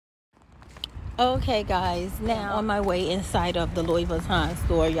Okay guys, now on my way inside of the Louis Vuitton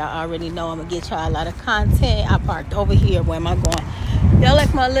store. Y'all already know I'm gonna get y'all a lot of content. I parked over here. Where am I going? Y'all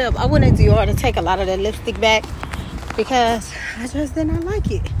like my lip? I went into Dior to take a lot of that lipstick back because I just did not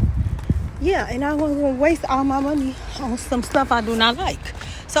like it. Yeah, and I wasn't gonna waste all my money on some stuff I do not like.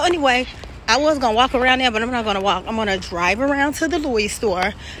 So anyway, I was gonna walk around there, but I'm not gonna walk. I'm gonna drive around to the Louis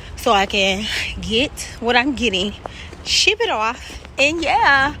store so I can get what I'm getting, ship it off, and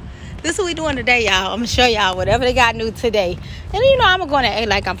yeah. This is what we doing today, y'all. I'm gonna show y'all whatever they got new today. And you know, I'm gonna act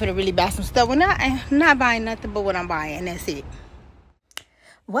like I'm finna really buy some stuff. I'm not buying nothing but what I'm buying. That's it.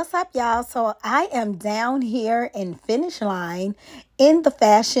 What's up, y'all? So I am down here in Finish Line in the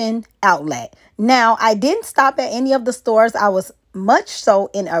fashion outlet. Now, I didn't stop at any of the stores. I was much so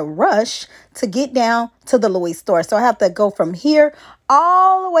in a rush to get down to the Louis store. So I have to go from here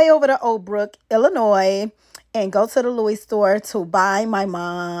all the way over to Oak Brook, Illinois, and go to the Louis store to buy my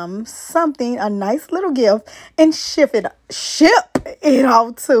mom something, a nice little gift, and ship it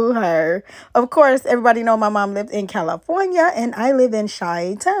out to her. Of course, everybody know my mom lives in California and I live in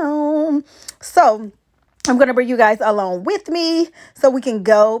Chi-Town. So I'm going to bring you guys along with me so we can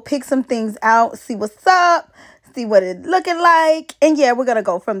go pick some things out, see what's up, see what it's looking like. And yeah, we're going to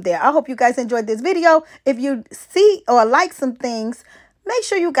go from there. I hope you guys enjoyed this video. If you see or like some things, make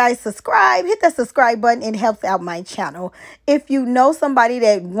sure you guys subscribe. Hit that subscribe button. It helps out my channel. If you know somebody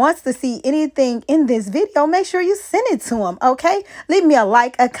that wants to see anything in this video, make sure you send it to them, okay? Leave me a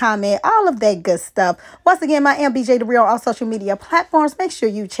like, a comment, all of that good stuff. Once again, I am BJ The Real on all social media platforms. Make sure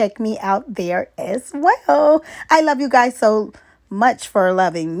you check me out there as well. I love you guys so much for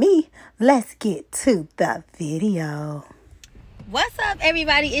loving me. Let's get to the video. What's up,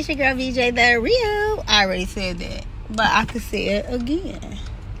 everybody? It's your girl, BJ The Real. I already said that, but I could say it again.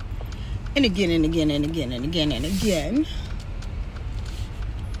 And again, and again, and again, and again, and again.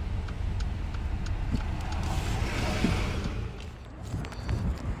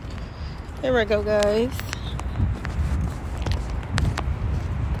 There we go, guys.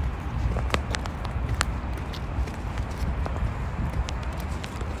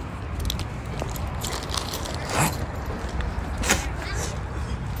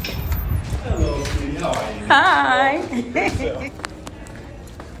 Hello, sweetie. How are you? Hi.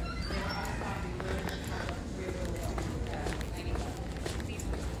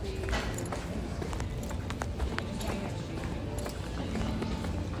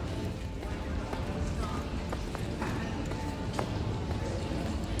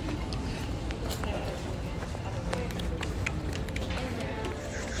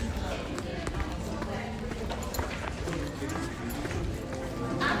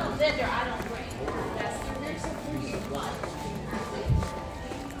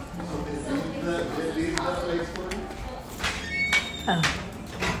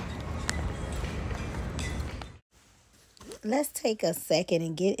 Let's take a second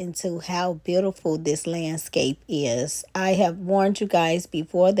and get into how beautiful this landscape is. I have warned you guys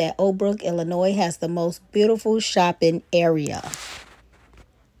before that Oak Brook, Illinois has the most beautiful shopping area.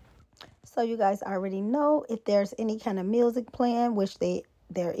 So you guys already know if there's any kind of music playing, which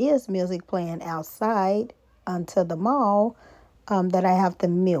there is music playing outside onto the mall, that I have to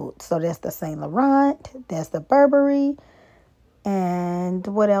mute. So that's the Saint Laurent, that's the Burberry, and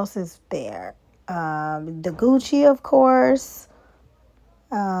what else is there? The Gucci, of course.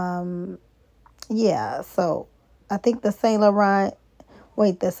 Yeah, so I think the Saint Laurent,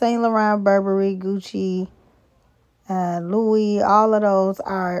 Burberry, Gucci, Louis, all of those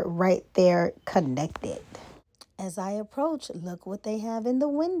are right there connected. As I approach, look what they have in the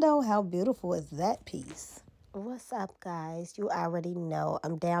window. How beautiful is that piece? What's up, guys? You already know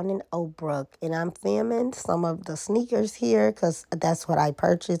I'm down in Oak Brook and I'm filming some of the sneakers here because that's what I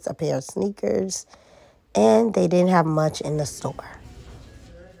purchased, a pair of sneakers, and they didn't have much in the store.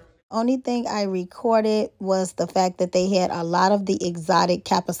 Only thing I recorded was the fact that they had a lot of the exotic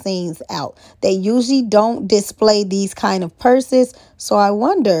capucines out. They usually don't display these kind of purses, so I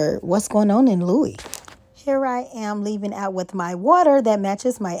wonder what's going on in Louis. Here I am leaving out with my water that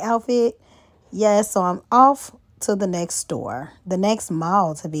matches my outfit. Yes, so I'm off to the next store, the next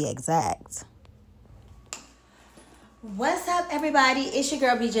mall to be exact. What's up, everybody? It's your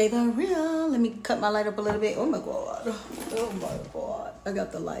girl, BJ The Real. Let me cut my light up a little bit. Oh my God. Oh my God. I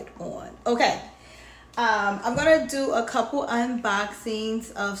got the light on. Okay. I'm going to do a couple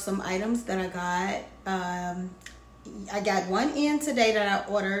unboxings of some items that I got. I got one in today that I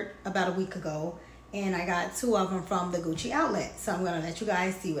ordered about a week ago. And I got two of them from the Gucci outlet. So I'm going to let you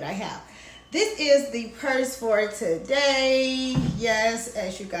guys see what I have. This is the purse for today. Yes,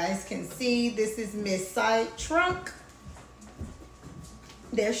 as you guys can see, this is Miss Side Trunk.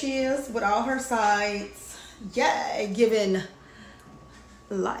 There she is with all her sides. Yeah, giving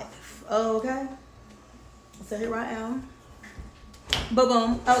life. Okay. So here I am. Boom,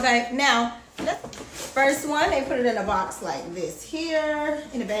 boom. Okay, now, first one, they put it in a box like this here,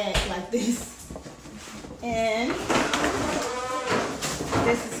 in a bag like this. And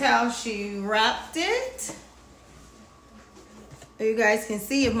this is how she wrapped it. You guys can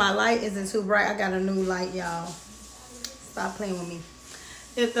see if my light isn't too bright. I got a new light, y'all. Stop playing with me.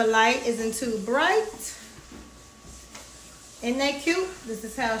 If the light isn't too bright, isn't that cute? This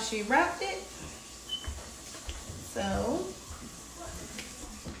is how she wrapped it. So,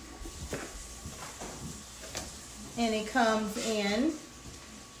 and it comes in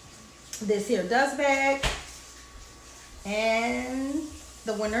this here dust bag, and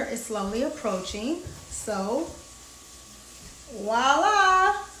the winter is slowly approaching. So,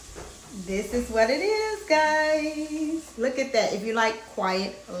 voila, this is what it is, guys. Look at that. If you like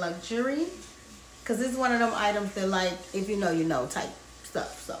quiet luxury, because this is one of them items that, like, if you know type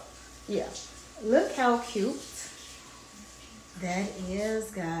stuff. So yeah, look how cute that is,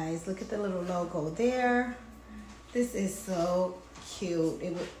 guys. Look at the little logo there. This is so cute.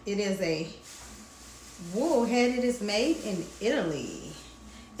 It is a wool head. It is made in Italy,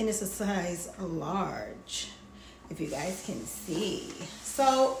 and it's a size large, if you guys can see.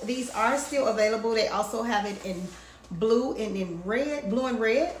 So these are still available. They also have it in blue and in red, blue and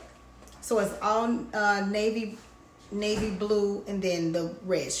red. So it's all navy blue and then the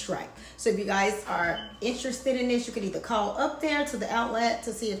red stripe. So if you guys are interested in this, you can either call up there to the outlet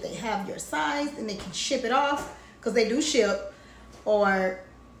to see if they have your size and they can ship it off, because they do ship, or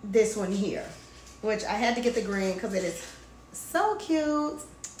this one here, which I had to get the green because it is so cute.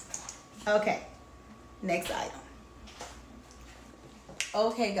 Okay, next item.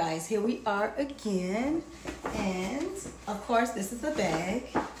 Okay, guys, here we are again, and of course this is the bag,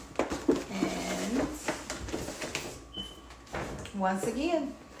 and once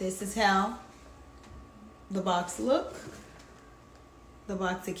again, this is how the box look. The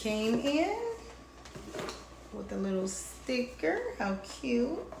box it came in with a little sticker. How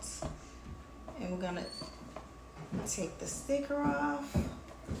cute. And we're gonna take the sticker off.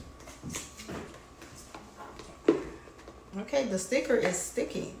 Okay, the sticker is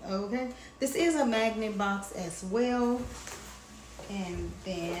sticky. Okay, this is a magnet box as well, and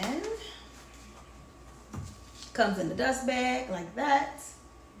then comes in the dust bag like that,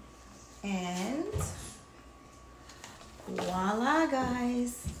 and voila,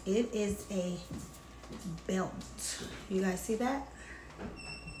 guys, it is a belt. You guys see that?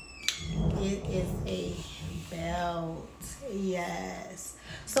 It is a belt. Yes.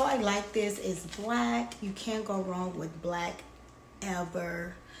 So I like this. It's black. You can't go wrong with black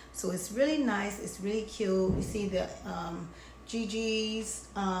ever. So it's really nice. It's really cute. You see the GG's,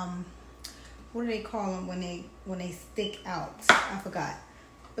 what do they call them when they stick out? I forgot.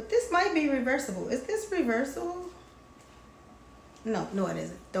 But this might be reversible. Is this reversible? No, it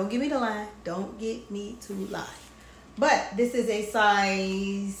isn't. Don't give me the lie. Don't get me to lie. But this is a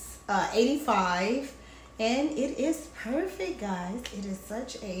size 85. And it is perfect, guys. It is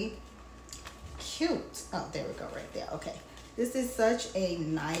such a cute. Oh, there we go, right there. Okay. This is such a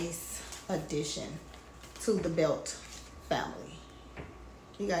nice addition to the belt family.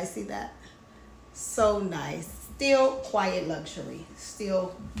 You guys see that? So nice. Still quiet luxury.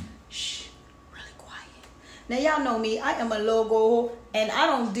 Still, really quiet. Now, y'all know me. I am a logo, and I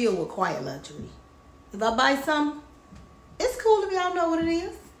don't deal with quiet luxury. If I buy something, it's cool if y'all know what it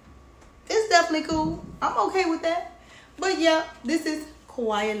is. It's definitely cool. I'm okay with that. But yeah, this is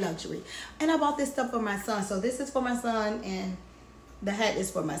quiet luxury. And I bought this stuff for my son. So this is for my son, and the hat is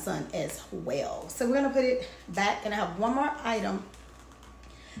for my son as well. So we're going to put it back, and I have one more item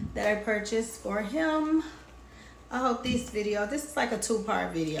that I purchased for him. I hope this is like a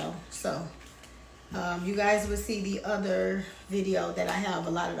 2-part video. So you guys will see the other video that I have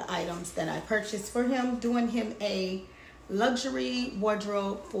a lot of the items that I purchased for him, doing him a luxury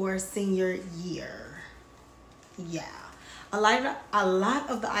wardrobe for senior year. Yeah, a lot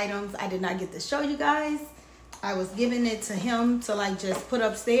of the items I did not get to show you guys. I was giving it to him to like just put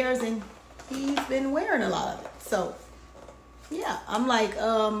upstairs, and he's been wearing a lot of it. So yeah, I'm like,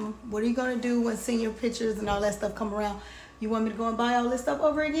 what are you gonna do when senior pictures and all that stuff come around? You want me to go and buy all this stuff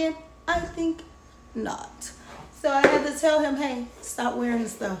over again? I think not. So I had to tell him, hey, stop wearing the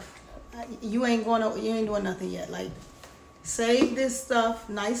stuff. You ain't doing nothing yet. Like, save this stuff,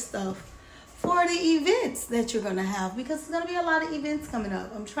 nice stuff, for the events that you're gonna have, because there's gonna be a lot of events coming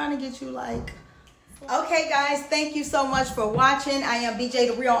up. I'm trying to get you like Okay, guys, thank you so much for watching. I am BJ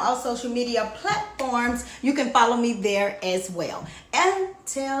the Real on all social media platforms. You can follow me there as well.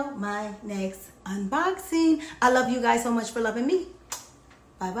 Until my next unboxing, I love you guys so much for loving me.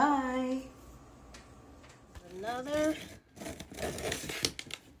 Bye-bye. Another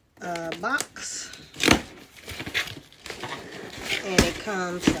box. And it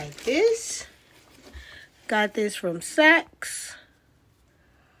comes like this. Got this from Saks.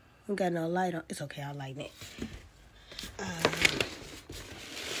 I got no light on. It's okay, I'll lighten it.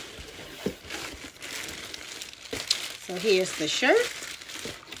 So here's the shirt.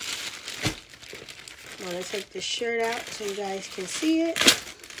 I'm going to take the shirt out so you guys can see it.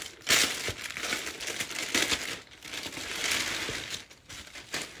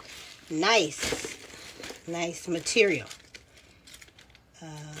 Nice material.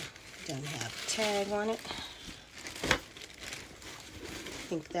 Doesn't have a tag on it.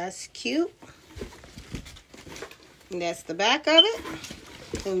 I think that's cute. And that's the back of it.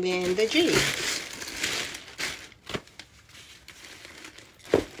 And then the jeans.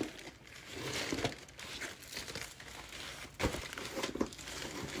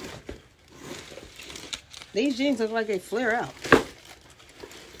 These jeans look like they flare out.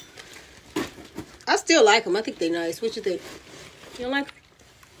 I still like them. I think they're nice. What you think? You don't like them?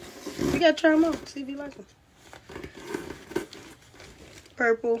 You gotta try them on. See if you like them.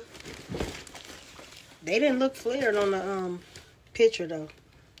 Purple. They didn't look flared on the picture though.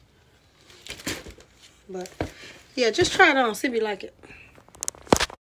 But yeah, just try it on. See if you like it.